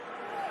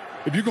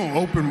If you're going to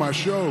open my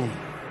show,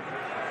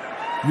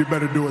 you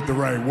better do it the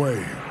right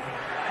way.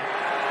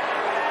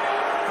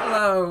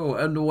 Hello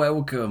and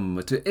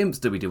welcome to Imp's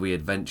WWE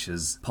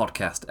Adventures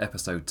Podcast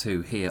Episode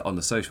 2 here on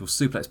the Social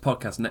Suplex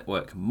Podcast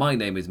Network. My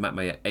name is Matt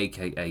Mayer,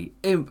 aka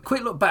Imp.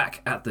 Quick look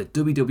back at the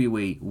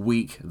WWE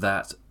week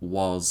that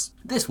was.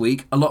 This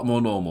week, a lot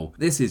more normal.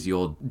 This is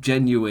your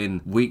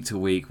genuine week to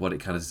week, what it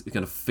kind of is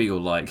going to feel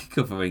like,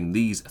 covering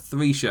these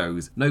 3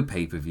 shows, no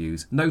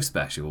pay-per-views, no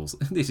specials.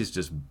 This is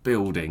just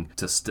building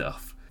to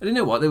stuff. And you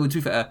know what, to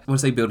be fair, when I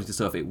say building to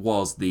stuff, it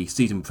was the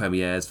season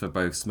premieres for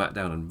both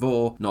SmackDown and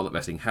Raw. Not that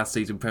wrestling has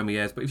season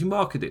premieres, but if you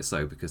market it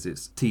so, because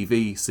it's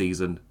TV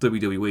season,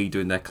 WWE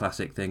doing their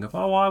classic thing of,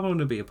 oh, I want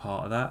to be a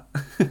part of that.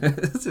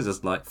 This is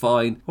just like,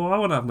 fine. Oh, I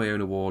want to have my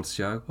own awards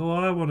show. Oh,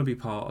 I want to be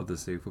part of the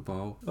Super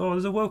Bowl. Oh,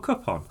 there's a World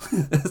Cup on.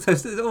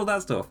 So all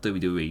that stuff.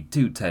 WWE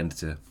do tend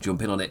to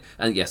jump in on it.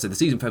 And yeah, so the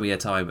season premiere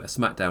time,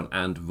 SmackDown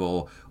and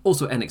Raw.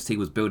 Also, NXT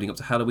was building up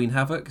to Halloween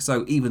Havoc,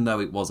 so even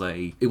though it was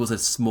a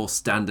more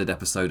standard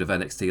episode of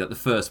NXT, like the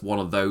first one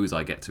of those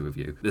I get to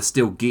review, they're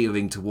still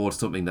gearing towards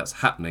something that's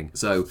happening.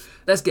 So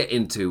let's get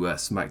into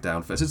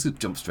SmackDown first. Let's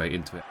jump straight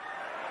into it.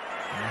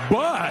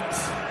 But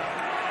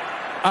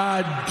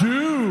I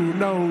do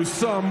know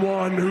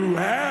someone who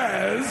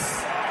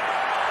has.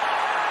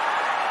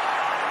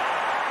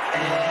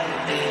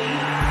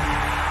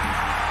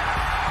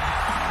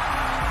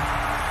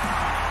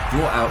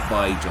 Brought out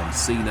by John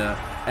Cena,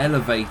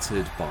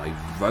 elevated by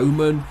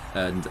Roman,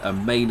 and a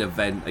main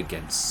event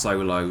against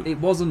Solo. It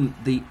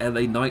wasn't the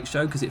LA Knight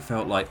show because it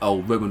felt like,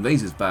 oh, Roman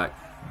Reigns is back,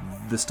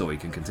 the story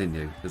can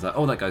continue. It's like,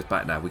 oh, that goes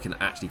back now, we can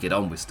actually get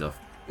on with stuff.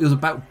 It was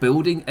about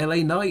building LA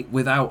Knight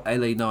without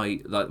LA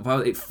Knight, like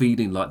without it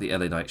feeling like the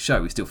LA Knight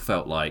show. It still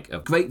felt like a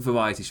great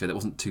variety show that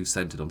wasn't too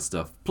centered on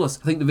stuff. Plus,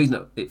 I think the reason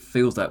that it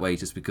feels that way is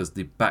just because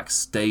the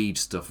backstage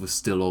stuff was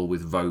still all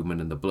with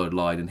Roman and the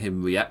Bloodline and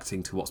him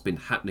reacting to what's been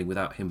happening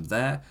without him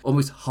there.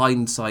 Almost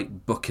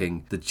hindsight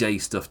booking the Jay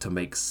stuff to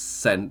make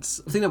sense.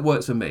 The thing that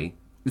works for me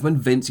is when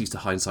Vince used to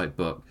hindsight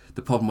book,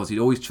 the problem was he'd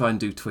always try and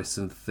do twists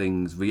and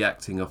things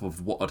reacting off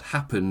of what had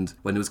happened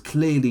when there was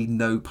clearly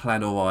no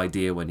plan or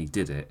idea when he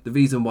did it. The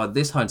reason why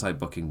this hindsight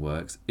booking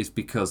works is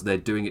because they're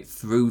doing it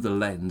through the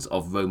lens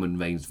of Roman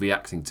Reigns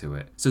reacting to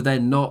it. So they're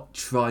not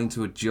trying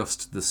to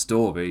adjust the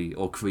story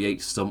or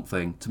create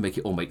something to make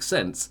it all make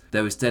sense.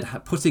 They're instead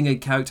putting a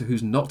character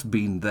who's not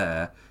been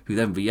there, who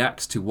then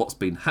reacts to what's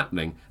been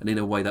happening, and in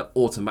a way that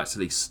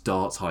automatically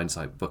starts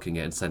hindsight booking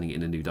it and sending it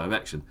in a new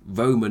direction.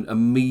 Roman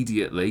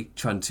immediately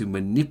trying to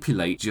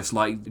manipulate, just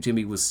like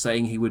Jimmy was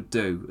saying he would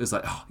do. It's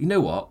like, oh, you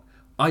know what?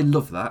 I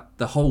love that.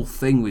 The whole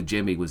thing with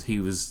Jimmy was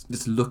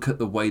just look at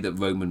the way that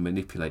Roman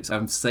manipulates.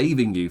 I'm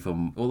saving you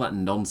from all that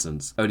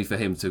nonsense, only for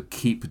him to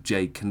keep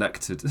Jay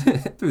connected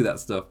through that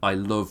stuff. I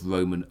love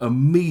Roman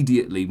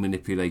immediately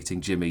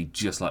manipulating Jimmy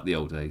just like the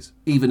old days.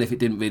 Even if it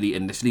didn't really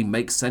initially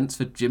make sense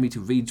for Jimmy to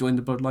rejoin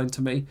the Bloodline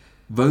to me,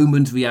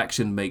 Roman's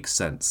reaction makes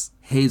sense.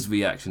 His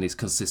reaction is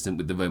consistent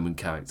with the Roman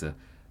character.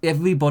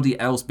 Everybody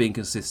else being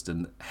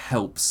consistent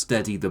helps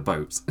steady the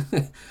boat.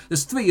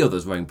 There's 3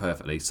 others rowing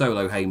perfectly.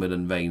 Solo, Heyman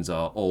and Reigns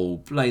are all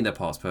playing their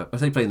parts. When I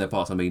say playing their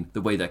parts, I mean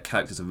the way their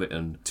characters are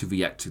written to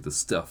react to the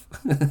stuff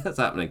that's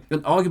happening.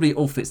 And arguably it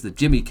all fits the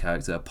Jimmy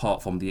character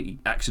apart from the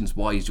actions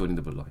why he's joining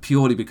the Bloodline.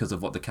 Purely because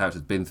of what the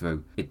character's been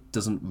through, it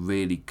doesn't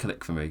really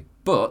click for me.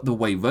 But the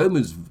way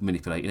Roman's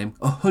manipulating him,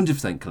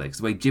 100% clicks.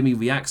 The way Jimmy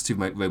reacts to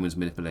Roman's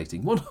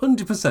manipulating,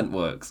 100%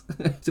 works.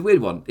 It's a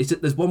weird one.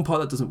 There's one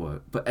part that doesn't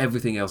work, but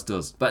everything else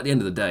does. But at the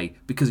end of the day,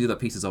 because the other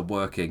pieces are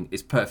working,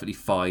 it's perfectly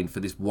fine for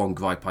this one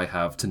gripe I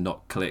have to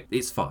not click.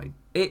 It's fine.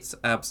 It's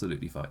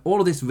absolutely fine. All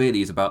of this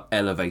really is about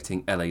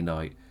elevating LA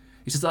Knight.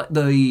 It's just like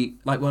a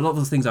lot of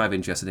the things I'm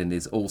interested in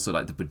is also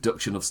like the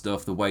production of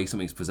stuff, the way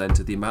something's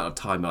presented, the amount of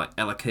time like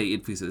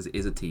allocated because it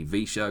is a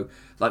TV show.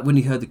 Like when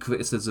you heard the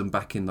criticism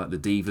back in like the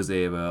Divas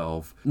era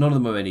of none of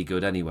them are any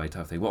good anyway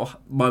type of thing. Well,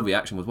 my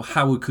reaction was, well,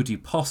 how could you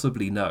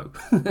possibly know?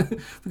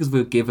 Because we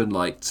were given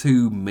like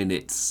 2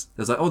 minutes.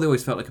 There's like, oh, they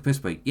always felt like a piss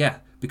break. Yeah,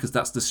 because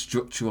that's the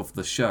structure of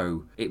the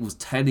show. It was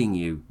telling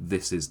you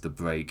this is the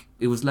break.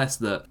 It was less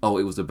that, oh,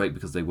 it was a break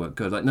because they weren't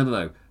good. Like,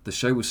 no. The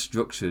show was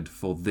structured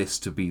for this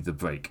to be the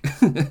break.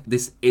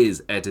 This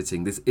is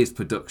editing. This is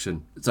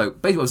production. So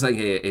basically what I'm saying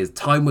here is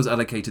time was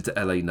allocated to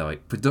LA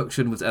Knight.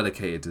 Production was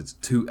allocated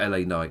to LA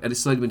Knight. And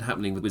it's slowly been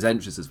happening with his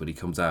entrances when he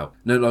comes out.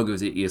 No longer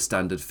is it your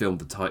standard film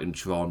the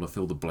Titantron or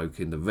film the bloke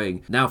in the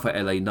ring. Now for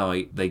LA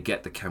Knight, they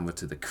get the camera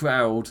to the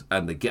crowd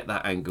and they get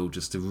that angle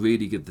just to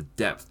really give the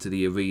depth to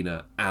the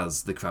arena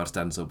as the crowd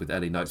stands up with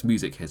LA Knight's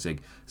music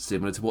hitting.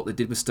 Similar to what they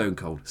did with Stone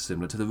Cold.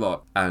 Similar to The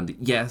Rock. And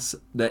yes,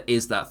 there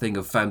is that thing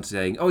of fans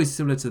saying, oh, he's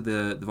similar to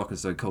the Rock and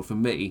Stone Cold. For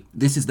me,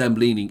 this is them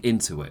leaning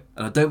into it.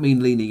 And I don't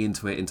mean leaning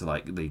into it into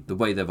like the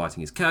way they're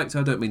writing his character.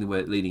 I don't mean the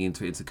way leaning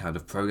into it into kind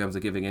of programs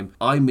they're giving him.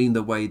 I mean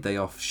the way they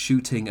are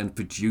shooting and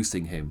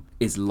producing him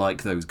is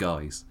like those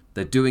guys.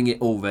 They're doing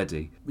it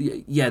already.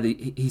 Yeah,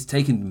 he's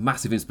taken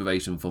massive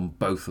inspiration from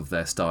both of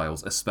their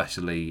styles,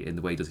 especially in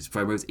the way he does his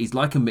promos. He's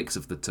like a mix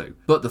of the two.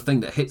 But the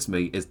thing that hits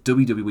me is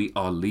WWE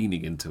are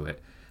leaning into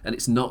it. And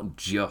it's not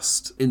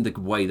just in the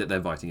way that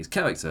they're writing his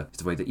character,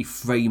 it's the way that you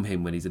frame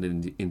him when he's in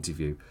an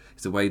interview.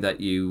 It's the way that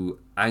you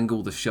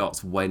angle the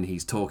shots when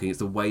he's talking. It's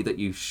the way that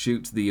you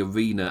shoot the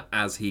arena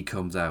as he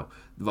comes out.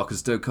 The Rock and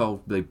Stone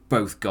Cold, they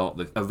both got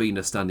the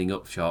arena standing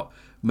up shot.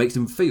 Makes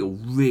him feel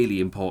really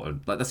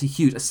important. Like, that's a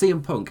huge...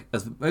 CM Punk,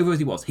 as over as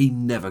he was, he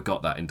never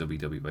got that in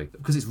WWE.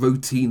 Because it's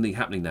routinely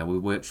happening now,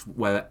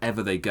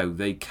 wherever they go,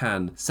 they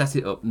can set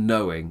it up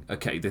knowing,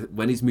 okay,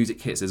 when his music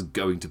hits, there's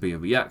going to be a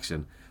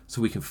reaction. So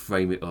we can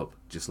frame it up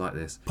just like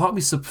this. Part of me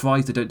is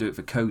surprised they don't do it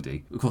for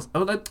Cody. Of course,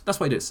 that's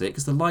why I don't see it,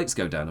 because the lights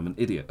go down. I'm an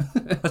idiot.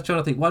 I was trying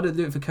to think, why don't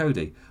they do it for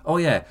Cody? Oh,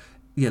 yeah.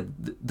 Yeah,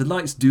 the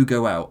lights do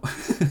go out.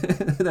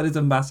 That is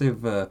a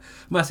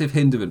massive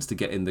hindrance to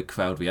getting the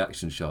crowd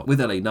reaction shot.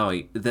 With LA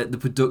Knight, the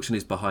production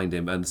is behind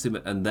him, and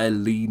they're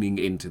leaning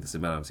into the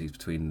similarities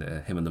between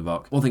him and The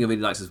Rock. One thing I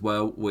really like as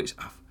well, which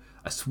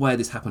I swear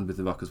this happened with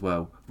The Rock as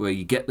well, where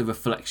you get the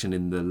reflection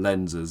in the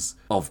lenses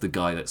of the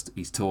guy that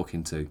he's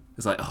talking to.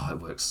 It's like, oh,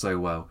 it works so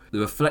well. The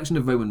reflection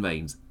of Roman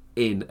Reigns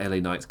in LA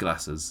Knight's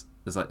glasses.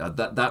 It's like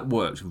that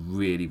works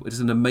really well. It's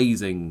an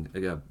amazing...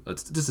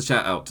 just a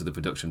shout out to the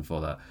production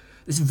for that.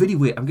 This is really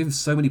weird. I'm giving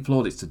so many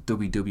plaudits to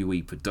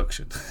WWE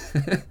production.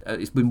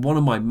 It's been one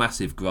of my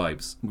massive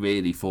gripes,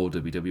 really, for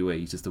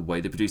WWE, just the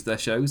way they produce their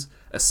shows,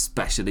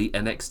 especially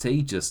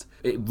NXT. Just,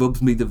 it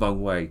rubs me the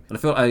wrong way. And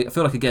I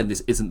feel like, again,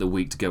 this isn't the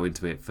week to go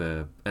into it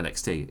for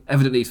NXT.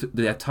 Evidently,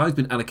 the time's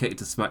been allocated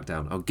to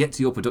SmackDown. I'll get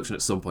to your production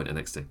at some point,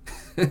 NXT.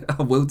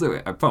 I will do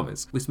it, I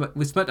promise. With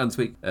SmackDown this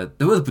week,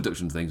 there were the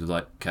production things. Was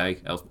like,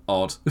 okay, that was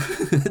odd.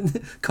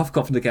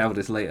 cough in the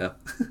cowardice later.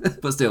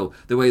 But still,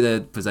 the way they're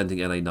presenting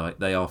LA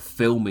Knight, they are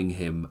filming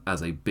him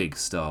as a big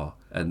star.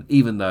 And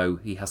even though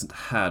he hasn't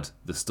had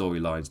the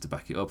storylines to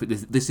back it up,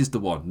 this is the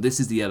one. This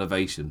is the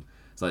elevation.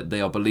 It's like they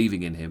are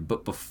believing in him.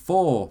 But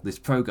before this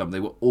program, they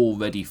were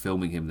already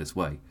filming him this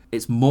way.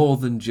 It's more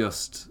than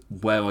just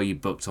where are you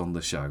booked on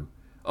the show.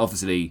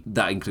 Obviously,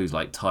 that includes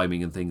like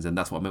timing and things, and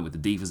that's what I meant with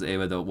the Divas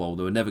era. They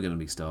were never going to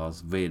be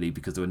stars, really,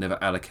 because they were never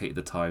allocated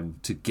the time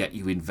to get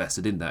you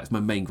invested in that. It's my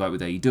main gripe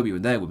with AEW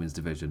and their women's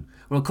division.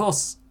 Well, of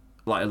course,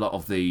 like a lot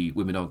of the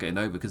women aren't getting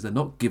over because they're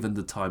not given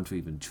the time to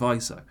even try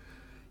so.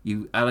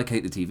 You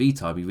allocate the TV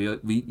time,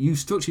 you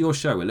structure your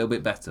show a little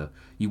bit better,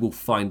 you will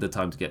find the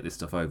time to get this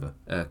stuff over.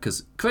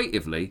 Because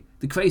creatively,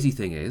 the crazy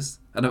thing is,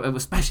 and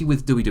especially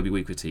with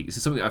WWE critique, this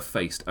is something I've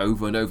faced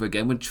over and over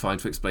again when trying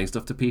to explain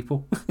stuff to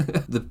people.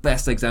 The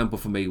best example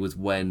for me was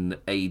when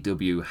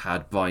AEW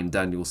had Bryan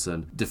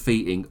Danielson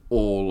defeating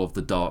all of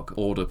the Dark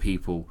Order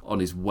people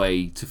on his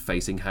way to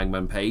facing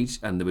Hangman Page,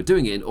 and they were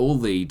doing it in all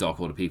the Dark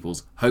Order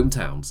people's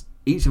hometowns,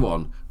 each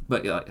one.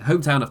 But like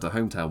hometown after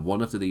hometown,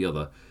 one after the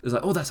other. It was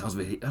like, oh, that sounds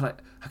really... Like,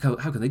 how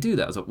can they do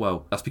that? I was like,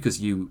 well, that's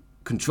because you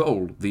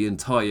control the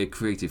entire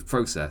creative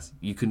process.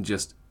 You can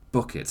just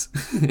book it.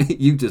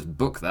 You just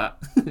book that.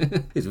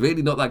 It's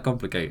really not that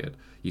complicated.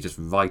 You just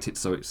write it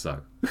so it's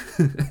so.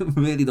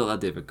 Really not that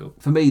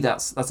difficult. For me,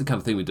 that's the kind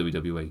of thing with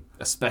WWE,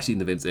 especially in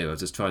the Vince era. I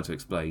was just trying to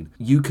explain.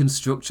 You can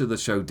structure the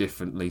show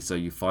differently so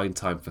you find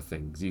time for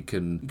things. You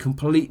can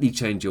completely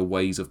change your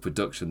ways of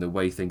production, the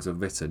way things are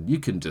written. You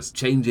can just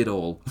change it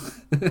all.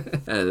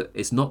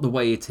 It's not the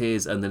way it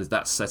is and then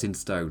that's set in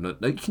stone.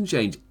 No, you can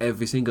change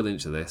every single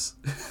inch of this.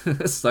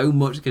 So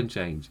much can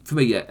change. For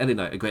me, yeah, LA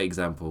Knight, a great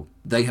example.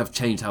 They have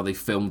changed how they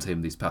filmed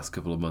him these past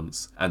couple of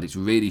months, and it's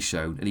really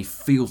shown, and he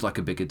feels like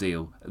a bigger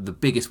deal. The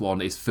biggest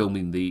one is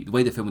filming the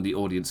way they're filming the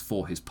audience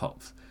for his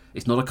pops.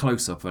 It's not a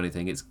close-up or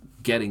anything, it's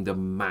getting the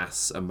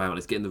mass amount,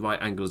 it's getting the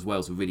right angle as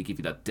well to really give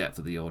you that depth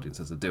of the audience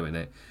as they're doing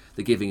it.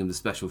 They're giving him the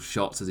special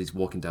shots as he's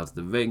walking down to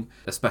the ring,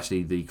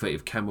 especially the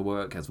creative camera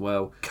work as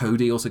well.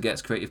 Cody also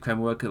gets creative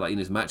camera work, like in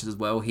his matches as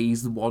well.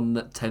 He's the one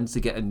that tends to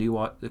get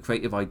a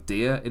creative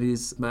idea in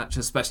his match,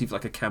 especially for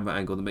like a camera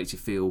angle that makes you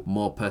feel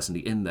more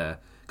personally in there.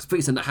 Because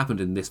pretty soon that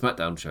happened in this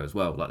SmackDown show as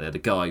well. Like they had a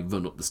guy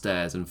run up the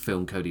stairs and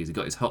film Cody as he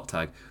got his hot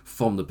tag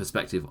from the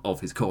perspective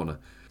of his corner.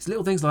 It's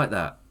little things like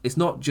that. It's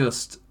not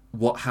just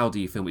how do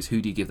you film, it's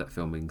who do you give that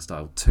filming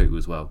style to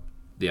as well.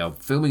 They are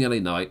filming LA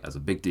Knight as a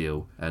big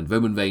deal, and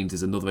Roman Reigns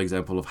is another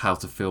example of how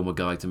to film a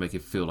guy to make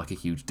it feel like a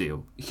huge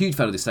deal. Huge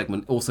fan of this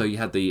segment. Also, you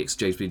had the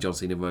exchange between John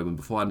Cena and Roman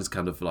beforehand as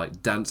kind of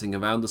like dancing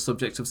around the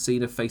subject of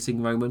Cena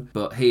facing Roman,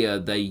 but here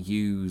they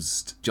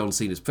used John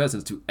Cena's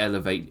presence to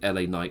elevate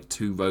LA Knight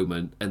to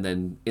Roman, and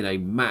then in a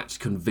match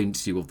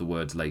convince you of the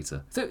words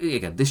later. So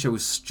again, this show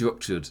was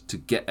structured to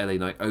get LA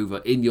Knight over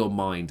in your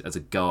mind as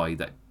a guy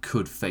that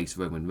could face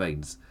Roman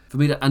Reigns. For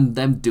me, and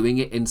them doing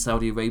it in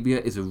Saudi Arabia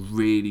is a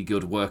really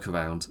good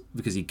workaround,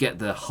 because you get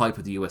the hype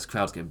of the US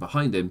crowds getting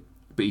behind him,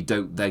 but you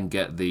don't then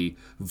get the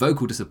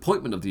vocal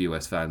disappointment of the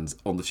US fans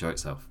on the show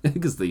itself,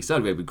 because the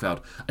Saudi Arabian crowd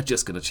are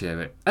just going to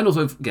cheer it. And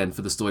also, again,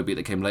 for the story beat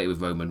that came later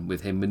with Roman,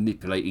 with him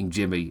manipulating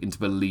Jimmy into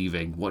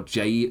believing what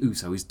Jey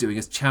Uso is doing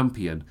as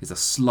champion is a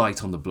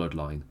slight on the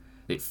Bloodline.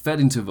 It fed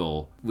into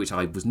Raw, which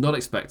I was not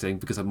expecting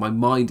because my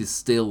mind is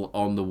still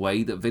on the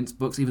way that Vince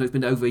books, even though it's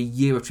been over a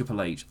year of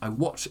Triple H. I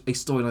watch a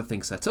storyline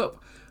thing set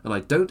up, and I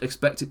don't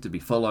expect it to be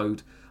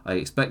followed. I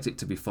expect it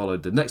to be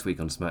followed the next week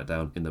on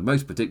SmackDown in the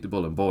most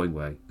predictable and boring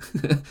way.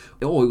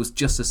 Or it was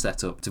just a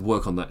setup to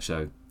work on that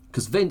show.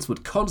 Because Vince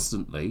would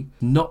constantly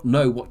not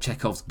know what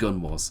Chekhov's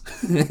gun was.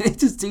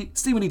 He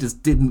seemingly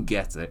just didn't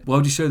get it. Why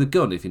would you show the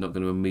gun if you're not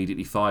going to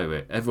immediately fire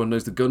it? Everyone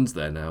knows the gun's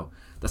there now.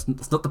 That's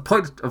not the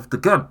point of the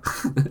gun.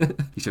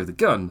 You show the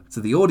gun, so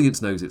the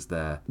audience knows it's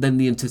there. Then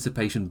the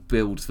anticipation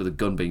builds for the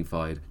gun being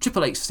fired.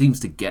 Triple H seems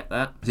to get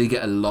that. So you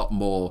get a lot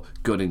more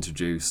gun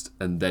introduced,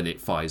 and then it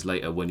fires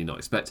later when you're not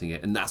expecting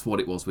it. And that's what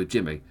it was with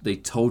Jimmy. They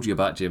told you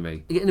about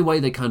Jimmy. In a way,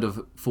 they kind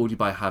of fooled you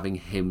by having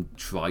him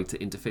try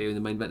to interfere in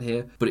the main event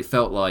here. But it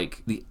felt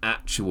like the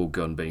actual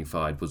gun being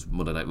fired was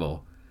Monday Night Raw.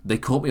 They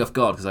caught me off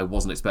guard because I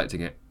wasn't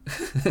expecting it.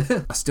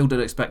 I still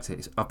don't expect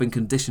it. I've been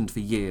conditioned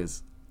for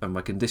years. And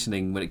my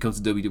conditioning when it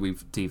comes to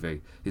WWE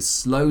TV is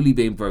slowly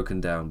being broken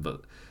down,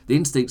 but the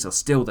instincts are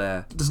still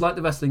there. Just like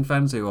the wrestling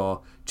fans who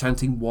are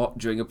chanting what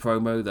during a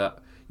promo that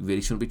you really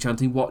shouldn't be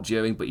chanting what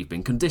during, but you've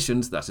been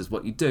conditioned, that's just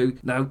what you do.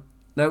 Now,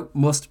 no,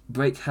 must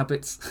break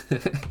habits. I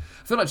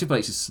feel like Triple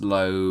H is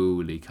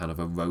slowly kind of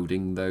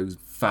eroding those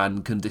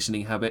fan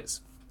conditioning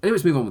habits. Anyway,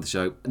 let's move on with the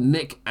show.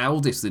 Nick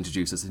Aldis was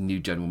introduced as the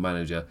new general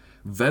manager,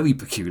 very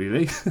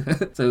peculiarly.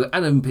 So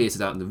Adam Pearce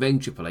is out in the ring.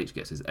 Triple H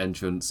gets his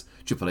entrance.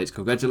 Triple H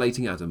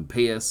congratulating Adam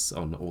Pearce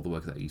on all the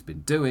work that he's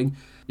been doing.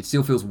 It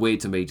still feels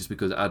weird to me just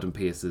because Adam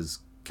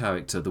Pearce's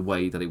character, the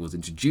way that it was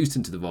introduced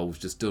into the role, was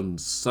just done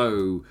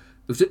so...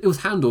 It was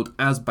handled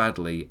as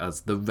badly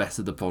as the rest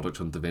of the product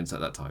under Vince at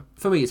that time.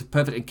 For me, it's a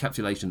perfect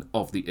encapsulation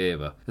of the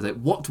era. It's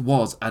like, what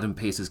was Adam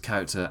Pearce's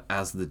character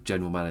as the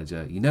general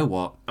manager? You know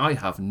what? I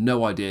have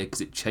no idea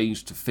because it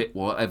changed to fit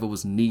whatever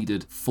was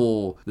needed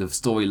for the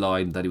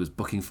storyline that he was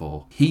booking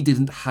for. He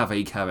didn't have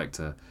a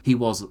character. He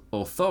was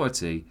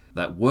authority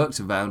that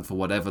worked around for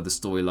whatever the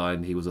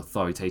storyline he was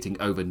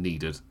authoritating over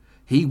needed.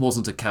 He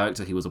wasn't a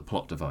character, he was a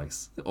plot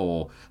device,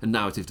 or a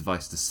narrative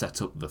device to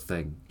set up the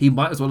thing. He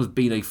might as well have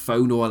been a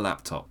phone or a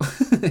laptop.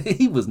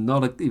 He was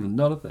even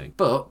not a thing.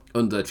 But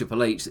under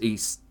Triple H, he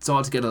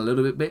started to get a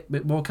little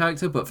bit more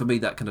character, but for me,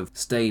 that kind of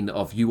stain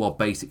of you are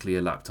basically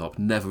a laptop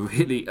never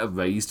really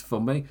erased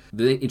from me.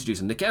 They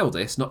introducing Nick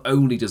Aldis, not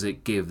only does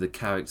it give the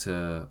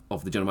character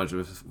of the general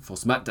manager for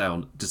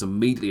SmackDown just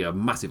immediately a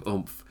massive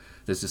oomph,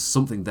 there's just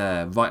something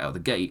there right out of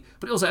the gate.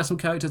 But it also has some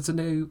character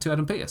to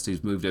Adam Pearce,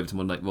 who's moved over to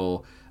Monday Night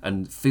Raw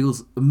and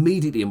feels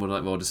immediately in Monday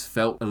Night Raw just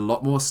felt a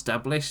lot more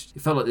established.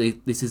 It felt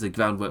like this is a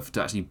groundwork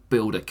to actually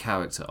build a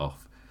character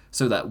off,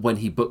 so that when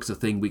he books a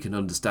thing, we can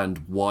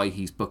understand why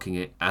he's booking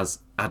it as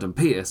Adam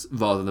Pearce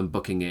rather than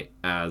booking it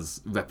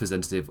as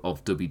representative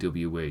of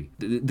WWE.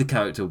 The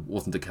character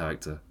wasn't a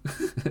character.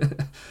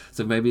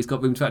 So maybe it's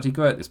got room to actually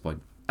grow at this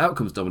point. Out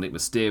comes Dominic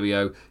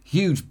Mysterio,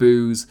 huge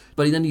boos,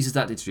 but he then uses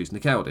that to introduce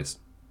Nick Aldis,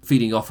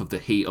 feeding off of the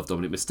heat of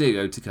Dominic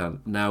Mysterio to kind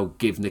of now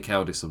give Nick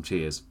Aldis some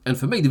cheers. And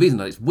for me, the reason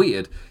that it's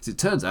weird is it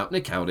turns out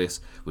Nick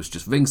Aldis was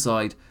just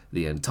ringside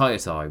the entire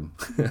time.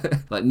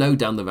 Like, no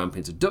down the ramp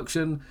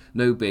introduction,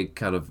 no big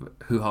kind of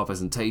hoo-ha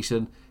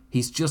presentation.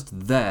 He's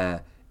just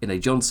there in a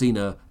John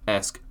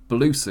Cena-esque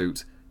blue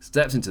suit,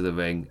 steps into the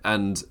ring,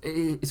 and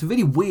it's a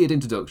really weird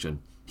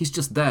introduction. He's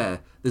just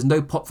there. There's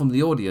no pop from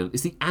the audience.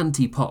 It's the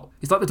anti-pop.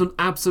 It's like they've done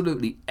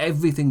absolutely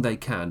everything they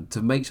can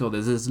to make sure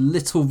there's as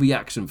little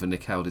reaction for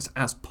Nick Aldis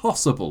as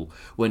possible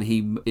when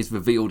he is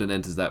revealed and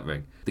enters that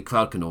ring. The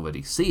crowd can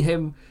already see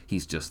him.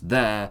 He's just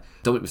there.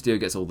 Dominic Mysterio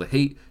gets all the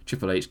heat.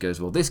 Triple H goes,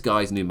 well, this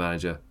guy's new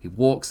manager. He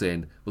walks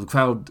in. Well, the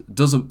crowd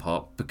doesn't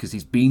pop because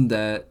he's been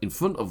there in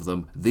front of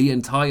them the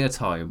entire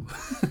time.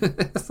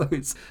 So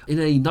it's in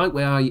a night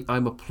where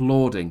I'm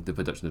applauding the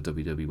production of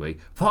WWE.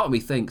 Part of me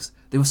thinks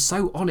they were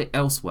so on it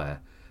elsewhere.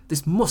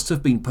 This must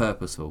have been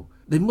purposeful.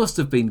 They must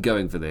have been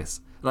going for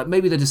this. Like,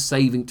 maybe they're just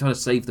trying to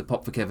save the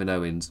pop for Kevin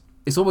Owens.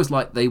 It's almost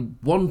like they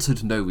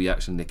wanted no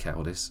reaction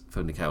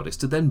from Nick Aldis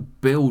to then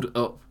build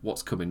up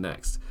what's coming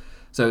next.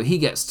 So he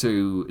gets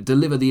to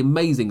deliver the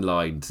amazing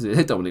line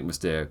to Dominic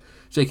Mysterio,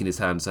 shaking his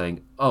hand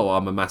saying, oh,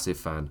 I'm a massive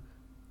fan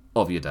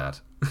of your dad.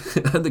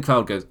 And the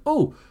crowd goes,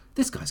 oh,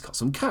 this guy's got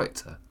some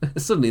character.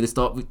 Suddenly they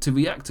start to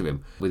react to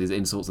him with his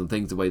insults and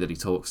things, the way that he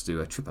talks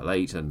to Triple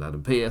H and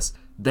Adam Pearce.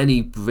 Then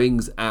he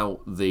brings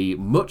out the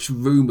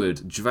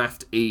much-rumoured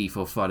Draft E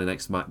for Friday Night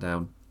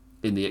SmackDown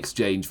in the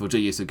exchange for Jey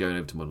Uso going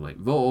over to Monday Night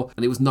Raw.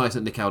 And it was nice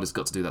that Nick Aldis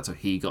got to do that, so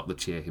he got the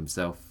cheer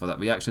himself for that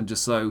reaction,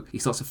 just so he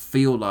starts to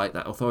feel like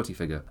that authority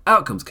figure.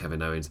 Out comes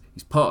Kevin Owens.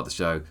 He's part of the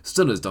show.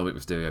 Stunners Dominic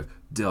Mysterio.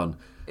 Done.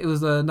 It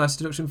was a nice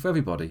introduction for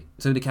everybody.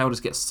 So Nick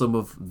Aldis gets some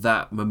of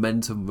that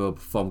momentum rub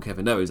from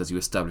Kevin Owens as you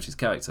establish his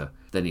character.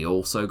 Then he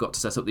also got to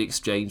set up the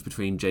exchange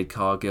between Jade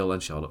Cargill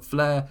and Charlotte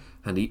Flair,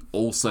 and he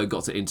also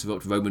got to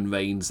interrupt Roman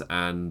Reigns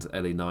and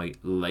LA Knight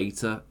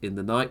later in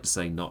the night to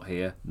say, not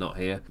here, not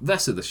here.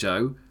 Rest of the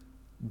show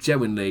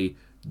genuinely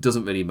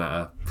doesn't really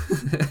matter.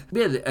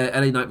 Yeah,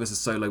 LA Knight vs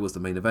Solo was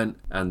the main event,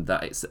 and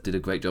that it did a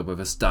great job of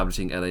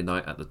establishing LA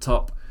Knight at the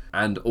top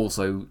and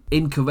also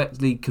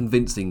incorrectly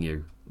convincing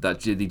you that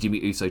the Jimmy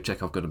Uso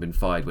checkoff could have been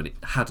fired when it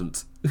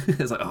hadn't.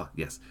 It's like, oh,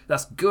 yes,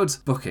 that's good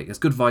booking. It's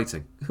good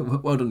fighting.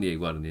 Well done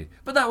you.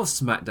 But that was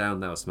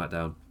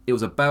SmackDown. It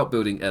was about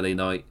building LA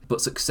Knight,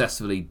 but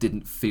successfully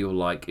didn't feel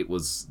like it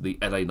was the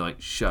LA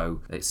Knight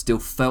show. It still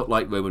felt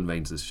like Roman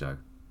Reigns' show.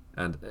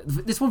 And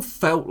this one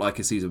felt like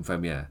a season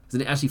premiere.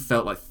 And it actually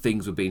felt like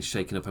things were being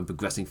shaken up and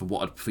progressing from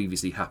what had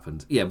previously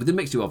happened. Yeah, with the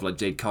mixture of like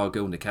Jade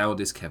Cargill, Nick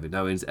Aldis, Kevin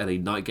Owens, LA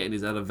Knight getting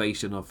his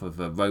elevation off of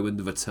Roman,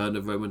 the return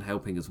of Roman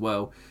helping as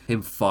well,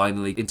 him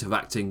finally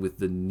interacting with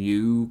the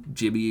new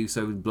Jimmy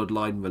Uso and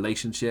Bloodline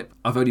relationship.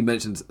 I've only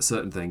mentioned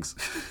certain things.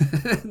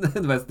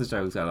 The rest of the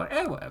show is kind of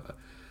like, whatever.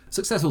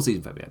 Successful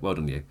season premiere, well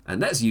done you.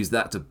 And let's use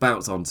that to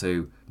bounce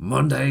onto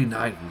Monday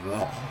Night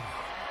Raw.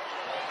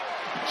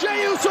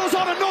 Jey Uso's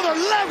on another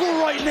level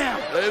right now.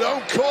 They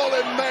don't call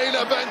him main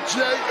event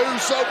Jey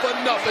Uso for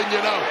nothing, you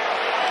know.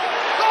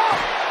 Oh,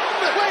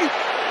 wait.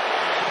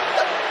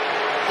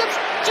 That's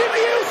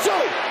Jimmy Uso.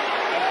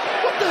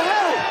 What the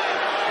hell?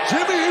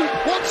 Jimmy,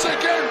 once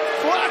again,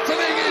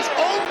 flattening his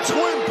own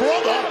twin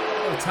brother.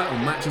 There were title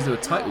matches, there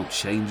were title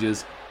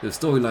changes, there were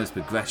storylines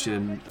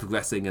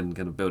progressing and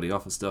kind of building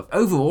off and stuff.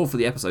 Overall, for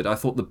the episode, I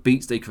thought the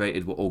beats they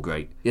created were all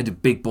great. You had a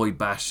Big Boy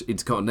Bash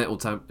Intercontinental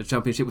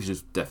Championship, which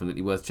is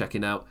definitely worth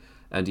checking out.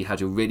 And you had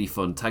your really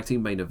fun tag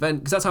team main event,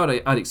 because that's how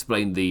I'd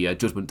explain the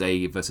Judgment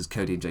Day versus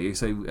Cody and Jey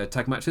Uso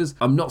tag matches.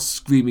 I'm not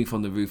screaming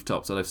from the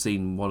rooftops that I've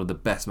seen one of the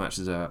best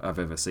matches I've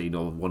ever seen,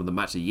 or one of the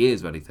match of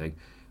years or anything,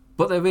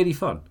 but they're really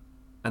fun.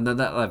 And then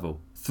that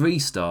level,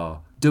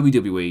 3-star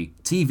WWE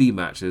TV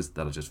matches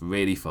that are just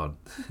really fun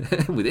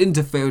with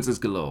interferences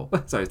galore.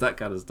 So it's that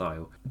kind of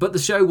style. But the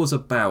show was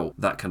about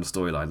that kind of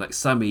storyline. Like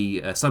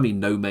Sammy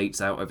no mates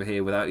out over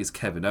here without his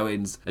Kevin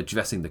Owens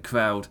addressing the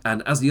crowd.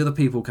 And as the other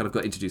people kind of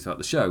got introduced throughout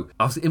the show,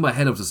 in my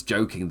head I was just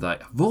joking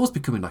that Raw's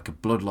becoming like a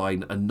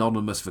Bloodline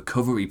anonymous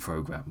recovery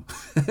program.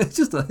 It's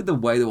just like the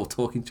way they're all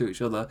talking to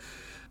each other.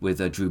 With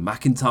Drew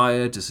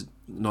McIntyre just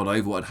not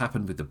over what had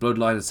happened with the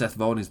Bloodline, and Seth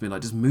Rollins being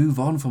like, just move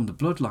on from the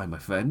Bloodline, my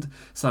friend.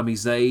 Sami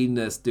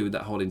Zayn doing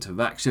that whole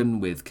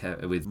interaction with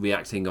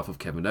reacting off of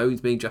Kevin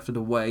Owens being drafted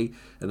away,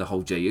 and the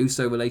whole Jey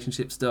Uso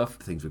relationship stuff,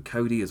 things with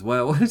Cody as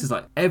well. It's just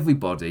like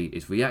everybody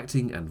is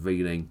reacting and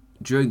reeling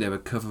during their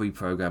recovery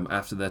program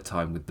after their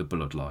time with the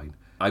Bloodline.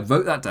 I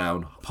wrote that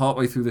down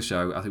partway through the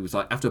show. I think it was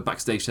like after a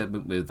backstage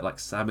segment with like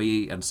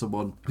Sammy and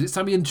someone. Was it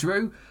Sammy and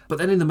Drew? But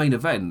then in the main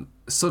event,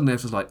 suddenly I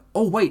was like,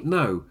 oh wait,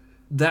 no.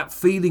 That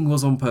feeling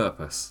was on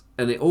purpose.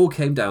 And it all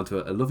came down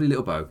to a lovely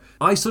little bow.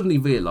 I suddenly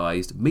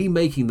realised me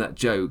making that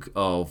joke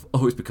of,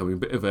 it's becoming a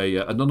bit of a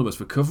anonymous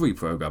recovery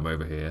program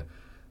over here,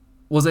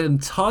 was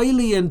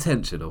entirely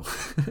intentional.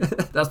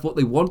 That's what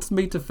they wanted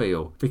me to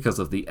feel because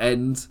of the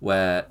end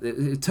where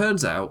it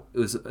turns out it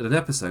was an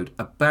episode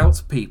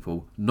about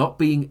people not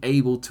being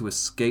able to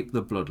escape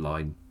the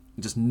Bloodline,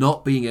 just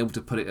not being able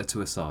to put it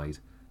to a side.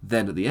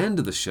 Then at the end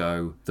of the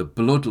show, the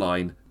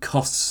Bloodline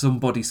costs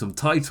somebody some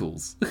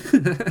titles.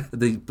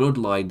 The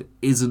Bloodline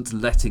isn't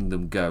letting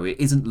them go. It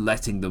isn't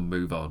letting them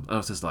move on. And I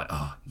was just like,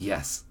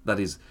 yes,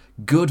 that is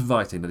good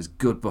writing. That is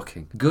good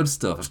booking. Good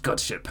stuff. That's good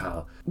shit,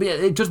 pal. But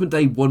yeah, Judgment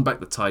Day won back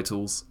the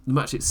titles. The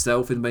match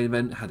itself in the main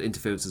event had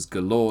interferences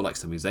galore, like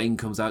Sami Zayn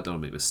comes out,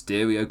 Dominic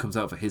Mysterio comes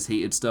out for his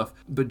heated stuff.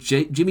 But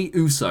Jimmy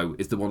Uso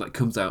is the one that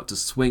comes out to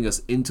swing us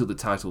into the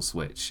title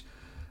switch.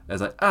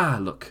 It's like,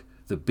 look,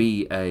 the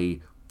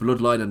BA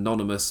Bloodline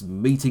Anonymous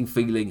meeting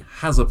feeling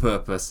has a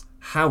purpose.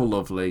 How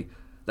lovely.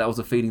 That was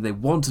a feeling they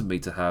wanted me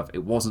to have.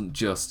 It wasn't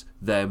just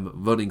them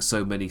running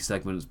so many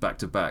segments back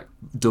to back,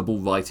 double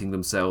writing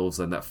themselves,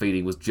 and that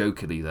feeling was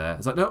jokingly there.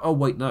 It's like,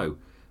 no.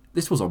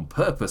 This was on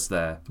purpose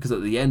there, because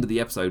at the end of the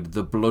episode,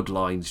 the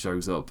Bloodline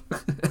shows up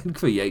and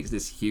creates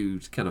this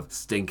huge kind of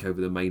stink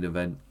over the main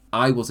event.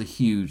 I was a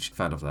huge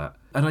fan of that.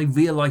 And I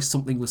realised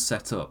something was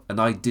set up,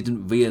 and I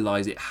didn't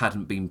realise it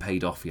hadn't been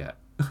paid off yet.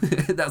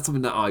 That's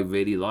something that I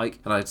really like,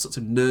 and I had such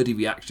a nerdy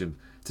reaction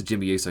to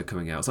Jimmy Uso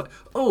coming out. It's like,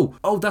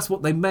 oh, that's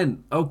what they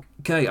meant.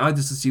 Okay, I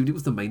just assumed it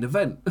was the main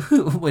event.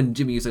 When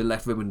Jimmy Uso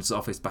left Roman's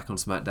office back on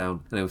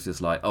SmackDown, and it was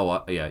just like, I know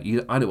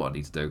what I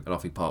need to do, and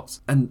off he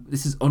pops. And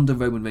this is under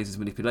Roman Reigns'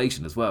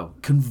 manipulation as well,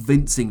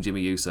 convincing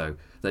Jimmy Uso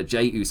that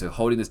Jey Uso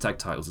holding his tag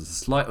titles is a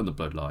slight on the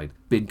Bloodline,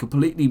 being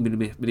completely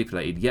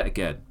manipulated yet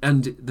again.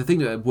 And the thing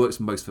that works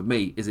most for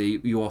me is that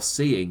you are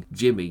seeing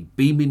Jimmy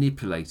be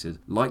manipulated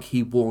like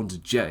he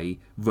warned Jey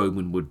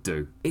Roman would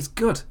do. It's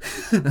good.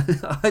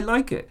 I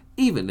like it.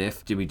 Even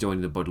if Jimmy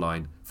joining the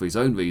Bloodline for his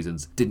own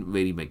reasons didn't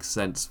really make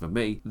sense for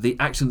me, the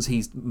actions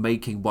he's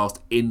making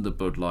whilst in the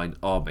Bloodline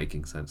are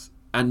making sense.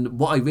 And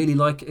what I really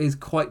like is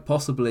quite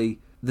possibly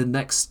the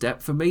next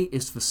step for me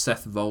is for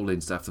Seth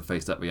Rollins to have to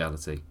face that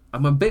reality.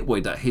 I'm a bit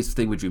worried that his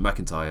thing with Drew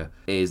McIntyre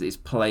is it's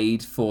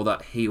played for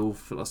that heel,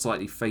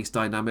 slightly face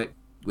dynamic,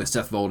 where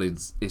Seth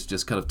Rollins is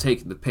just kind of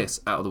taking the piss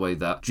out of the way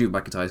that Drew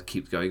McIntyre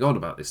keeps going on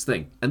about this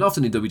thing. And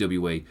often in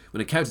WWE,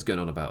 when a character's going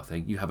on about a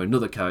thing, you have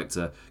another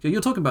character,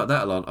 you're talking about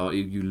that a lot, aren't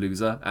you, you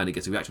loser? And it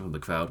gets a reaction from the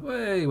crowd,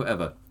 hey,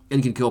 whatever. And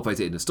you can incorporate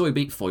it in a story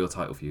beat for your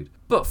title feud.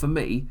 But for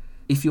me,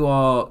 if you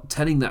are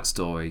telling that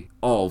story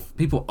of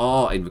people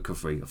are in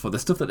recovery for the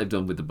stuff that they've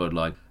done with the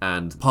Bloodline,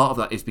 and part of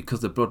that is because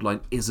the Bloodline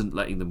isn't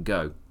letting them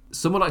go.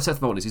 Someone like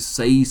Seth Rollins who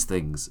says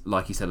things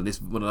like he said on this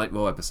Monday Night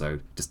Raw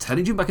episode, just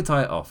telling Drew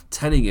McIntyre off,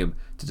 telling him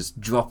to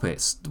just drop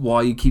it,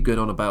 why you keep going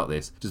on about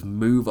this, just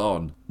move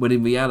on, when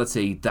in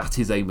reality that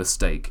is a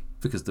mistake,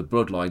 because the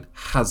Bloodline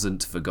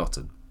hasn't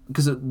forgotten.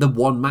 Because the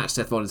one match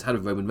Seth Rollins had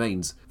with Roman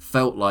Reigns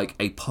felt like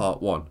a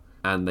part one,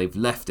 and they've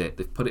left it,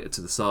 they've put it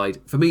to the side.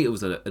 For me, it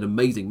was an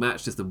amazing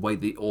match, just the way,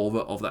 the aura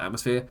of that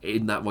atmosphere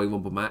in that Royal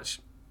Rumble match.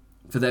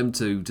 For them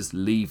to just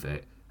leave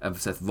it, and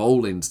for Seth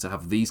Rollins to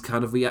have these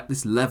kind of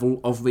this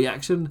level of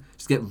reaction,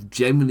 just get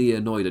genuinely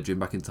annoyed at Drew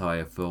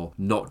McIntyre for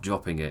not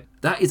dropping it.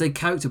 That is a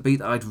character beat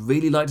that I'd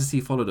really like to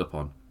see followed up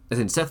on. As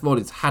in, Seth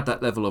Rollins had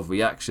that level of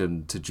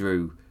reaction to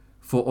Drew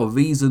for a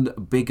reason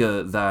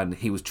bigger than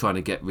he was trying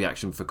to get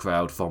reaction for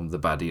crowd from the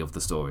baddie of the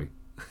story,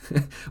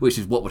 which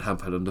is what would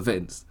happen under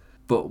Vince.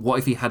 But what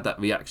if he had that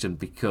reaction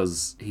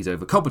because he's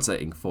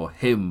overcompensating for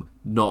him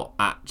not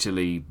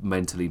actually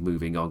mentally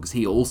moving on, because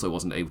he also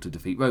wasn't able to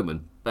defeat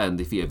Roman?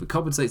 And if he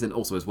overcompensates, then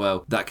also as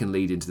well, that can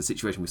lead into the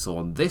situation we saw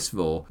on this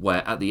Raw,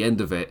 where at the end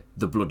of it,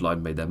 the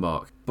Bloodline made their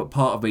mark. But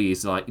part of me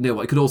is like, you know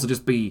what, it could also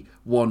just be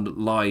one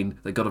line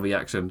that got a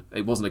reaction.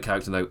 It wasn't a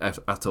character note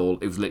at all.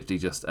 It was literally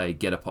just a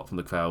get a pop from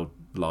the crowd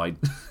line.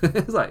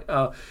 It's like,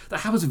 that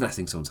happens with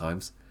wrestling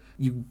sometimes.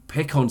 You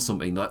pick on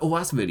something like, oh,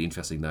 that's a really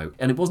interesting note.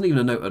 And it wasn't even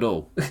a note at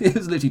all. It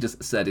was literally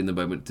just said in the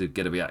moment to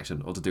get a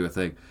reaction or to do a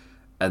thing.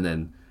 And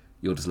then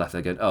you're just left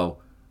there going, oh,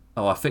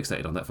 I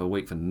fixated on that for a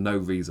week for no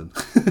reason.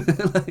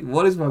 Like,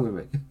 what is wrong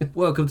with me?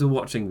 Welcome to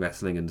watching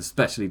wrestling, and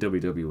especially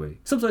WWE.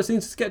 Sometimes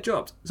things just get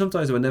dropped.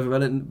 Sometimes they were never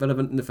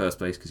relevant in the first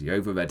place because you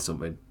overread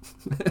something.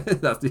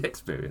 That's the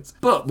experience.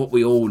 But what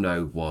we all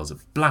know was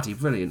bloody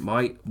brilliant,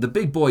 mate. The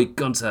big boy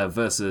Gunther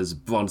versus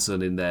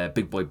Bronson in their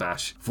big boy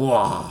bash.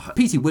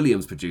 P.T.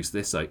 Williams produced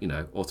this, so,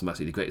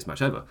 automatically the greatest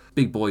match ever.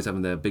 Big boys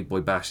having their big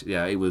boy bash.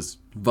 Yeah, it was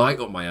right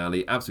up my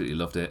alley. Absolutely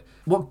loved it.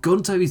 What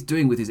Gunther is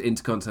doing with his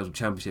Intercontinental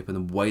Championship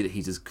and the way that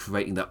he's just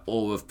creating that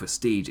aura of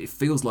prestige, it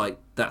feels like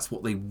that's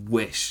what they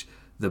wish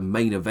the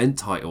main event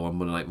title on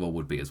Monday Night Raw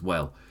would be as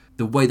well.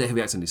 The way that he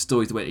reacts in his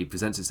stories, the way that he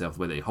presents himself,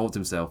 the way that he holds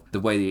himself, the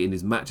way that he, in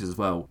his matches as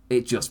well,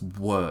 it just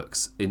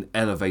works in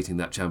elevating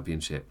that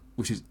championship,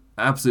 which is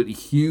absolutely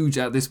huge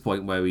at this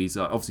point, where he's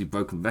obviously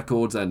broken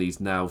records and he's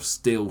now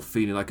still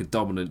feeling like a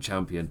dominant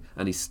champion,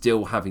 and he's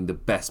still having the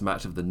best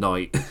match of the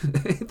night.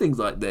 Things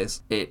like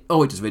this. It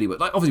just really works.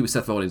 Like, obviously with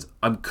Seth Rollins,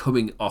 I'm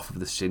coming off of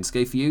the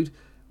Shinsuke feud,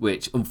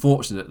 which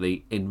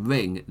unfortunately in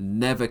ring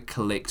never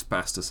clicked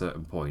past a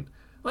certain point.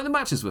 Like, the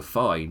matches were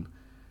fine,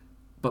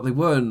 but they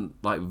weren't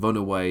like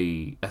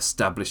runaway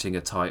establishing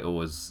a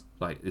title as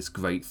like this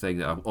great thing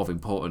that of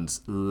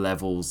importance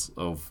levels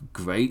of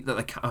great,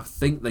 that I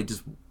think they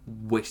just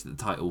wish that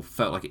the title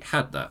felt like it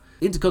had that.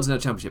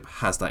 Intercontinental Championship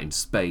has that in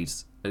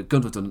spades.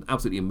 Gunther's done an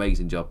absolutely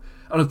amazing job.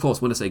 And of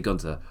course, when I say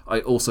Gunther, I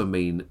also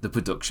mean the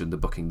production, the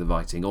booking, the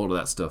writing, all of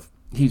that stuff.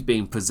 He's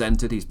being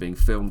presented, he's being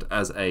filmed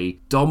as a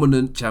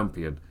dominant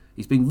champion.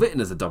 He's being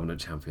written as a dominant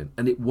champion,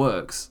 and it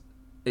works.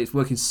 It's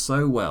working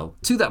so well,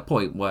 to that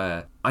point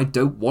where I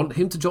don't want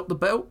him to drop the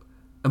belt.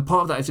 And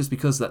part of that is just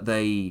because that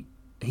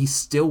he's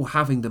still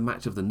having the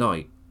match of the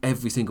night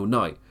every single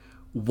night.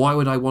 Why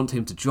would I want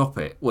him to drop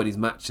it when his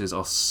matches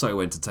are so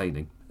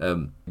entertaining?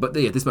 But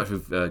yeah, this match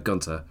with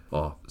Gunther,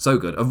 so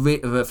good. For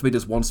me,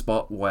 there's one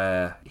spot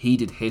where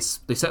they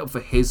set up for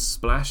his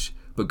splash,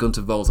 but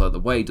Gunther rolls out of the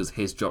way, does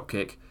his drop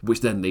kick,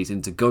 which then leads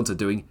into Gunther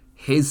doing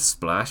his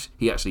splash.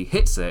 He actually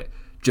hits it,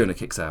 Jonah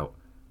kicks out.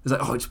 It's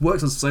like, it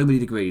works on so many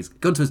degrees.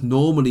 Gunther has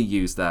normally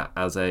used that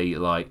as a,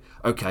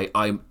 okay,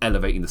 I'm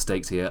elevating the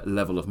stakes here,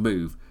 level of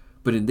move.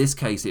 But in this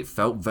case, it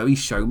felt very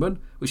showman,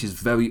 which is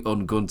very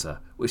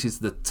un-Gunther, which is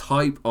the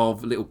type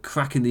of little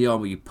crack in the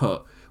armour you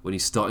put when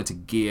he's starting to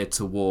gear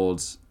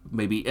towards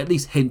maybe at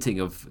least hinting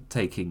of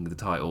taking the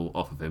title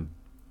off of him.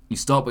 You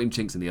start putting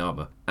chinks in the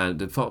armour and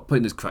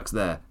putting those cracks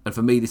there. And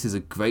for me, this is a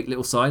great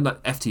little sign.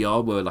 Like,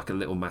 FTR were like a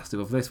little master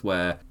of this,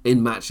 where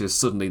in matches,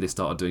 suddenly they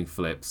started doing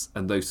flips,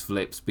 and those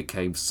flips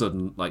became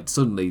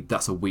suddenly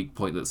that's a weak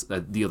point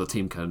that the other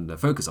team can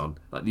focus on.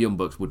 Like, the Young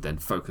Bucks would then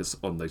focus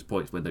on those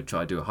points when they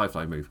try to do a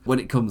high-fly move. When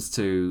it comes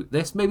to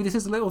this, maybe this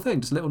is a little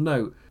thing, just a little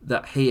note,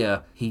 that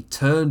here, he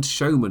turned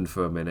showman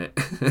for a minute.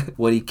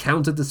 When he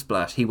countered the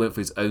splash, he went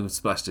for his own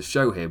splash to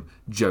show him.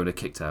 Jonah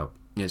kicked out.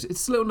 Yes,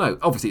 it's a little note.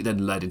 Obviously, it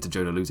then led into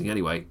Jonah losing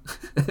anyway.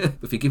 But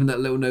if you're given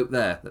that little note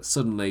there, that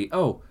suddenly,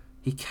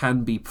 he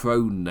can be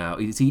prone now.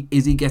 Is he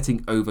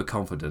getting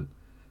overconfident?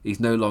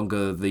 He's no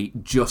longer the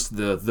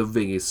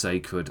ring is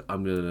sacred,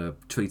 I'm going to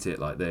treat it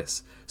like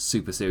this,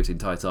 super serious the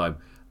entire time.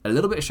 A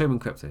little bit of showman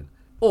crept in.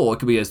 Or it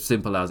could be as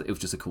simple as it was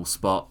just a cool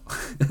spot.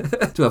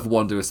 To have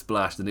one do a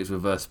splash, then it's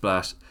reverse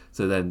splash.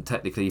 So then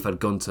technically you've had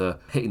Gunther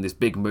hitting this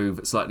big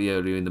move slightly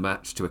earlier in the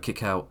match to a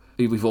kick out.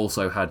 We've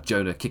also had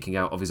Jonah kicking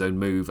out of his own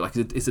move. Like,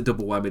 it's a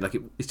double whammy. Like,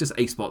 it's just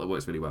a spot that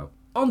works really well.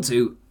 On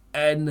to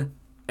NXT.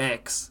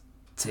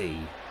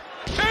 End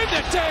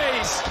the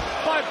days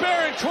by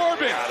Baron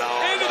Corbin.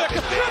 Into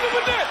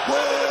the net.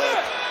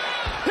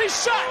 He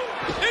Hayes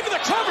shot into the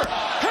cover.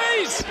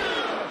 Hayes.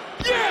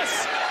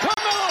 Yes.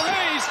 Carmelo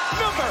Hayes,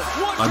 number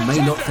one. I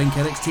may not think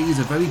NXT is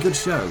a very good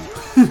show,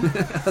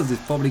 as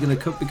it's probably going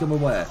to become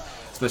aware.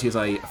 Especially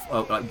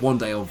as one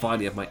day I'll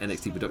finally have my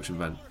NXT production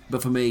event.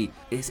 But for me,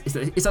 it's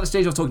at the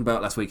stage I was talking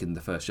about last week in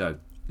the first show.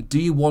 Do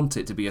you want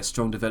it to be a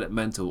strong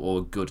developmental or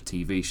a good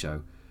TV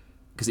show?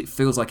 Because it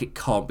feels like it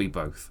can't be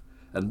both.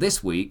 And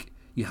this week,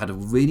 you had a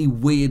really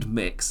weird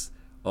mix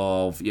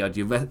of you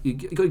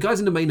got guys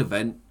in the main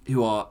event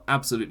who are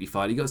absolutely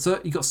fine. You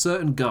got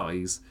certain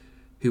guys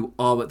who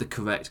are at the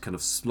correct kind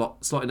of slot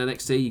in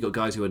NXT. You got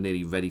guys who are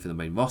nearly ready for the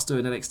main roster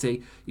in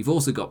NXT. You've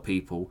also got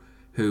people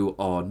who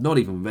are not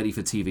even ready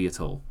for TV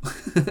at all.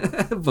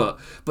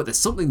 but there's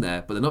something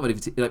there, but they're not ready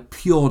for like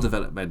pure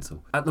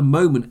developmental. At the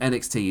moment,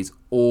 NXT is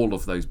all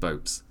of those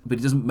boats, but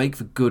it doesn't make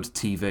for good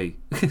TV.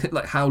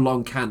 Like, how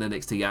long can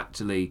NXT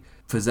actually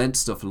present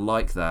stuff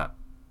like that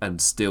and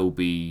still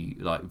be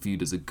like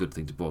viewed as a good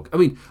thing to book? I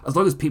mean, as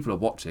long as people are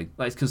watching,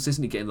 like, it's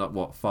consistently getting like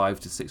what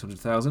 500,000 to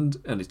 600,000,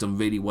 and it's done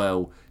really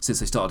well since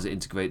they started to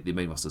integrate the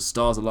main roster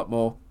stars a lot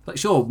more. Like,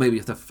 sure, maybe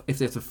if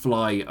they have to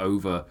fly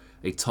over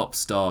a top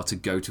star to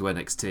go to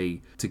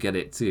NXT to get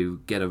it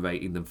to get a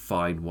rating, then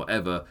fine,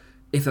 whatever.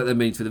 If that then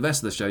means for the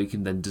rest of the show, you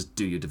can then just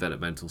do your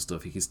developmental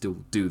stuff. You can still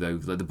do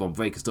those, like the Von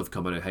Breaker stuff.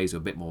 Carmelo Hayes are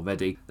a bit more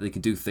ready, and they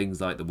can do things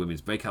like the women's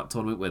breakout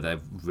tournament where they're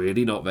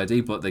really not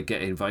ready, but they're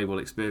getting valuable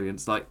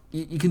experience. Like,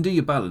 you can do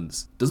your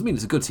balance. Doesn't mean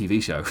it's a good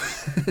TV show.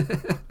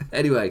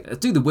 Anyway, let's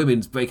do the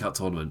women's breakout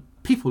tournament.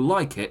 People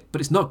like it,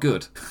 but it's not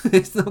good.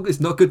 It's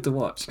not good to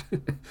watch.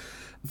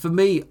 For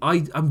me,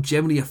 I'm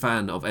generally a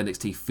fan of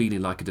NXT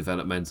feeling like a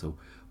developmental,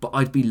 but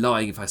I'd be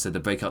lying if I said the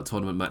breakout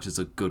tournament matches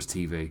are good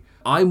TV.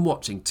 I'm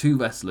watching two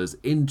wrestlers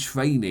in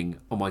training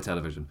on my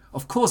television.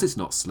 Of course it's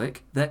not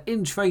slick. They're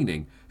in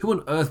training. Who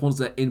on earth wants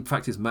their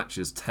in-practice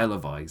matches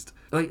televised?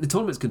 Like, the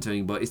tournament's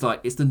continuing, but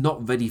it's the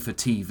not ready for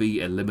TV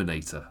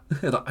eliminator.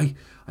 Like,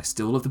 I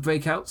still love the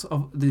breakouts,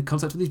 of the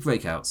concept of these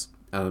breakouts.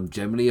 I'm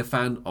generally a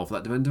fan of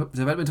that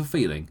developmental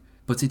feeling,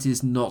 but it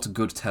is not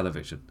good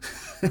television.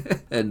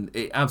 And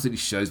it absolutely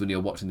shows when you're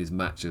watching these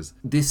matches.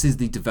 This is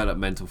the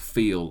developmental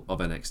feel of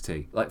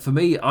NXT. Like, for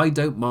me, I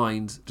don't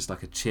mind just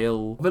like a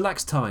chill,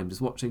 relaxed time,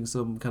 just watching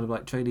some kind of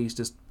like trainees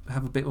just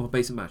have a bit of a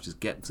basic match, just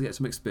get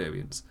some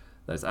experience.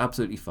 That's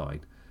absolutely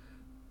fine.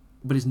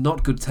 But it's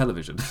not good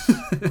television.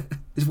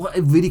 It's what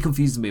it really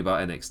confuses me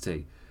about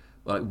NXT.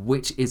 Like,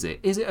 which is it?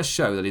 Is it a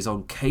show that is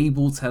on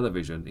cable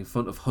television in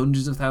front of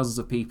hundreds of thousands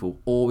of people,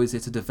 or is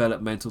it a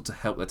developmental to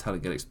help their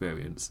talent get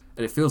experience?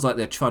 And it feels like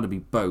they're trying to be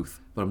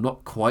both, but I'm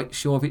not quite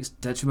sure if it's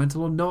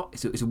detrimental or not.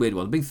 It's a weird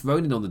one. I'm being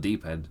thrown in on the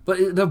deep end.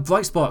 But there are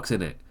bright sparks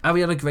in it.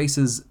 Ariana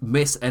Grace's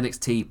Miss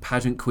NXT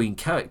pageant queen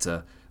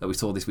character that we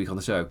saw this week on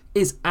the show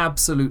is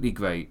absolutely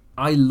great.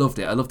 I loved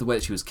it. I loved the way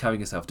that she was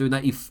carrying herself. Doing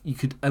that, you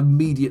could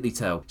immediately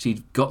tell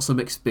she'd got some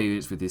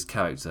experience with this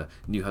character,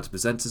 knew how to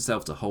present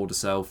herself, to hold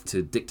herself,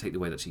 to dictate the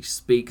way that she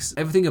speaks.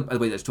 Everything about the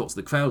way that she talks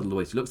to the crowd, the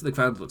way she looks at the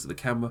crowd, looks at the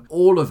camera,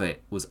 all of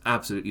it was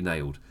absolutely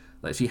nailed.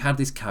 Like, she had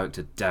this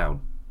character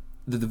down.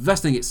 The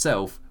wrestling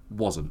itself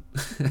wasn't.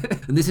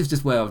 And this is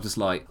just where I was just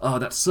like, oh,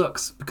 that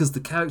sucks, because the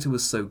character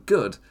was so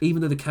good.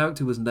 Even though the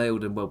character was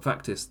nailed and well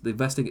practiced, the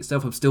wrestling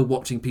itself, I'm still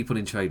watching people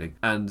in training,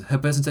 and her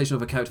presentation of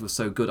her character was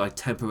so good, I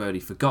temporarily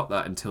forgot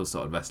that until I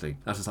started wrestling.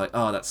 I was just like,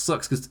 oh, that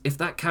sucks, because if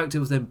that character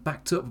was then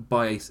backed up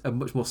by a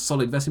much more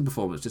solid wrestling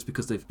performance just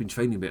because they've been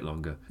training a bit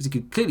longer, as you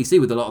can clearly see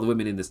with a lot of the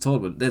women in this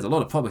tournament, there's a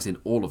lot of promise in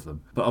all of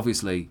them, but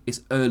obviously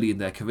it's early in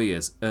their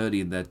careers,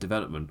 early in their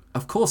development.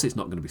 Of course it's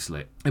not going to be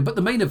slick. But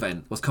the main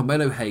event was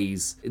Carmelo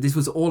Hayes. This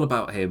was all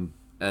about him.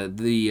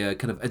 The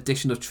kind of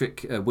addition of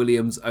Trick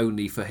Williams,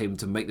 only for him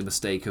to make the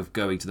mistake of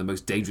going to the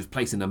most dangerous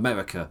place in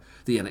America,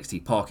 the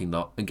NXT parking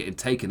lot, and getting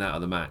taken out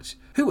of the match.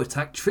 Who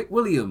attacked Trick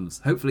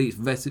Williams? Hopefully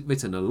it's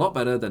written a lot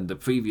better than the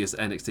previous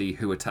NXT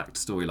Who Attacked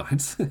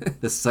storylines.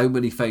 There's so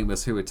many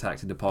famous Who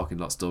Attacked in the parking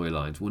lot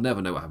storylines. We'll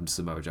never know what happened to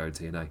Samoa Joe and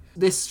TNA.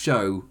 This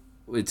show,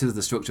 in terms of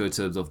the structure, in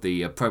terms of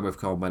the promo of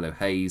Carmelo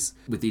Hayes,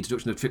 with the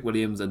introduction of Trick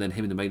Williams and then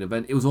him in the main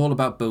event, it was all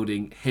about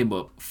building him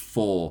up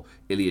for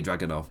Ilya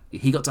Dragunov.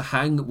 He got to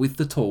hang with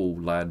the tall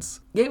lads.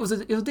 Yeah, it was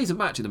a decent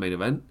match in the main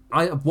event.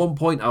 At one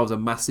point, I was a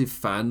massive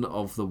fan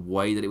of the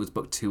way that it was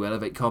booked to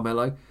elevate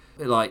Carmelo.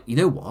 Like, you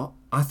know what?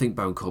 I think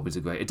Baron Corbin's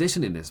a great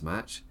addition in this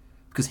match,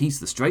 because he's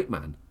the straight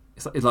man.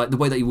 It's like the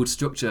way that you would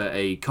structure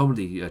a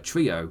comedy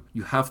trio.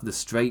 You have the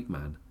straight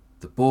man,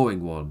 the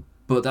boring one,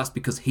 but that's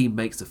because he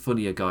makes the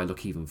funnier guy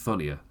look even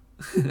funnier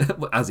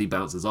as he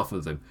bounces off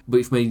of them.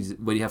 Which means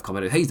when you have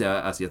Carmelo Hayes there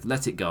as the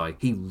athletic guy,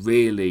 he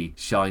really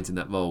shines in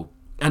that role.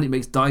 And it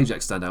makes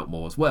Dijak stand out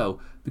more as well,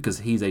 because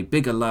he's a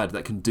bigger lad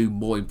that can do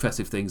more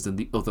impressive things than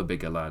the other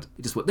bigger lad.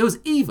 There was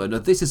even a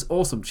 "This is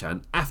awesome"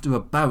 chant after a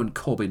Baron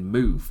Corbin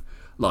move.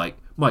 Like,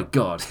 my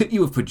God,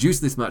 you have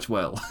produced this match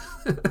well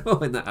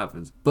when that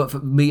happens. But for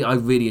me, I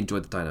really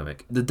enjoyed the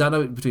dynamic. The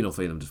dynamic between all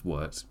three of them just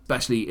worked,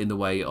 especially in the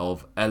way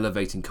of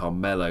elevating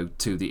Carmelo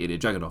to the Ilya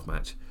Dragunov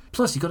match.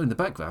 Plus, you got in the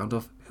background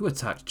of Who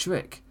Attacked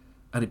Trick.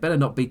 And it better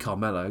not be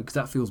Carmelo, because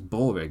that feels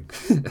boring.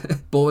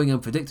 Boring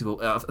and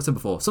predictable. I've said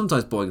before,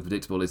 sometimes boring and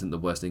predictable isn't the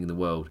worst thing in the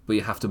world, but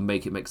you have to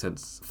make it make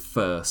sense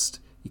first.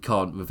 You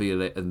can't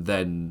reveal it and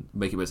then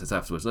make it make sense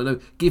afterwards. No,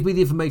 give me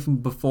the information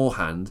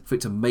beforehand for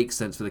it to make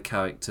sense for the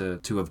character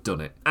to have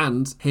done it.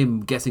 And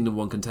him getting the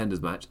 1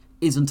 contenders match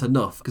isn't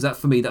enough, because that,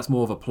 for me, that's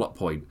more of a plot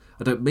point.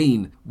 I don't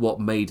mean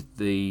what made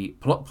the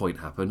plot point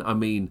happen, I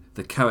mean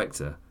the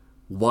character.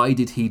 Why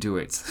did he do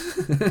it?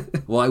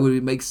 Why would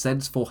it make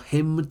sense for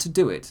him to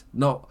do it?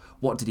 Not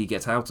what did he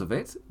get out of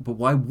it, but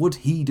why would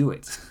he do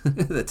it?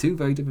 They're two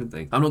very different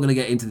things. I'm not going to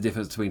get into the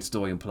difference between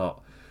story and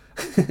plot.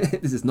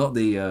 This is not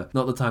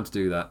the time to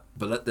do that,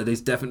 but that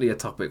is definitely a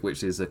topic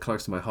which is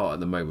close to my heart at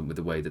the moment with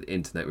the way that the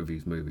internet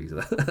reviews movies.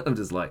 I'm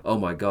just like, oh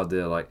my god,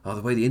 they're like, oh,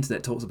 the way the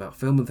internet talks about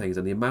film and things,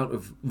 and the amount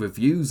of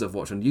reviews I've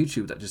watched on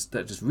YouTube that just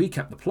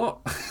recap the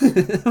plot.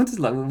 I'm just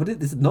like, well,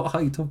 this is not how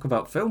you talk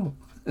about film.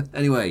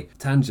 Anyway,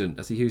 tangent.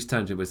 That's a huge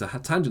tangent, but it's a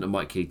tangent I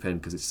might keep in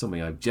because it's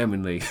something I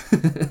genuinely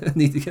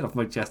need to get off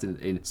my chest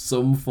in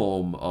some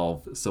form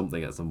of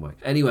something at some way.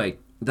 Anyway,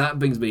 that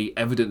brings me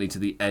evidently to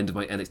the end of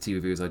my NXT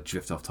review as I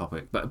drift off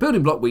topic. But a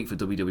building block week for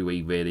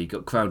WWE, really.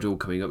 Got Crown Jewel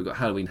coming up, we've got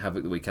Halloween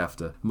Havoc the week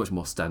after. A much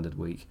more standard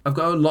week. I've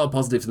got a lot of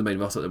positives in the main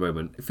roster at the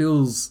moment. It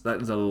feels like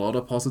there's a lot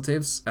of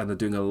positives, and they're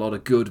doing a lot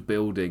of good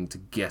building to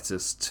get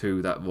us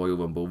to that Royal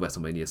Rumble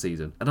WrestleMania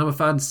season. And I'm a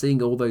fan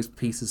seeing all those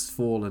pieces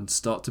fall and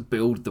start to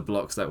build the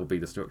blocks that will be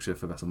the structure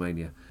for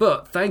WrestleMania.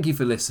 But thank you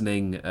for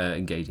listening,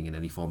 engaging in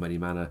any form, any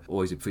manner.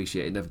 Always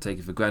appreciate it, never take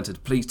it for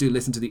granted. Please do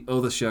listen to the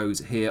other shows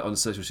here on the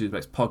Social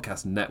Suplex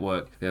Podcast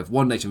Network. We have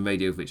One Nation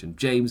Radio with Rich and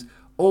James,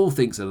 All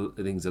Things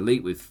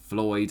Elite with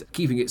Floyd,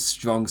 Keeping It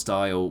Strong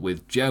Style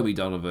with Jeremy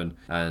Donovan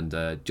and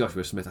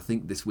Joshua Smith. I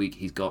think this week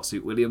he's got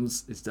Suit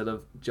Williams instead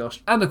of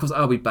Josh. And of course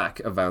I'll be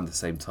back around the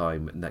same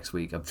time next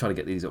week. I'm trying to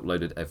get these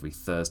uploaded every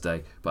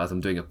Thursday, but as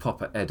I'm doing a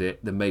proper edit,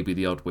 there may be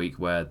the odd week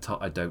where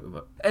I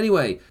don't.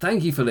 Anyway,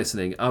 thank you for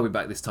listening. I'll be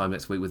back this time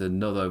next week with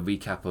another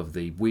recap of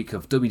the week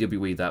of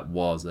WWE that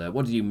was.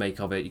 What did you make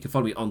of it? You can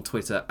follow me on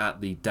Twitter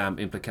at the Damn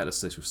Implicator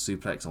Social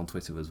Suplex on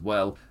Twitter as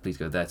well. Please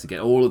go there to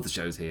get all of the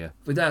shows here.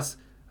 With that,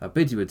 I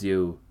bid you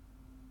adieu.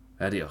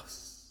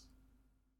 Adios.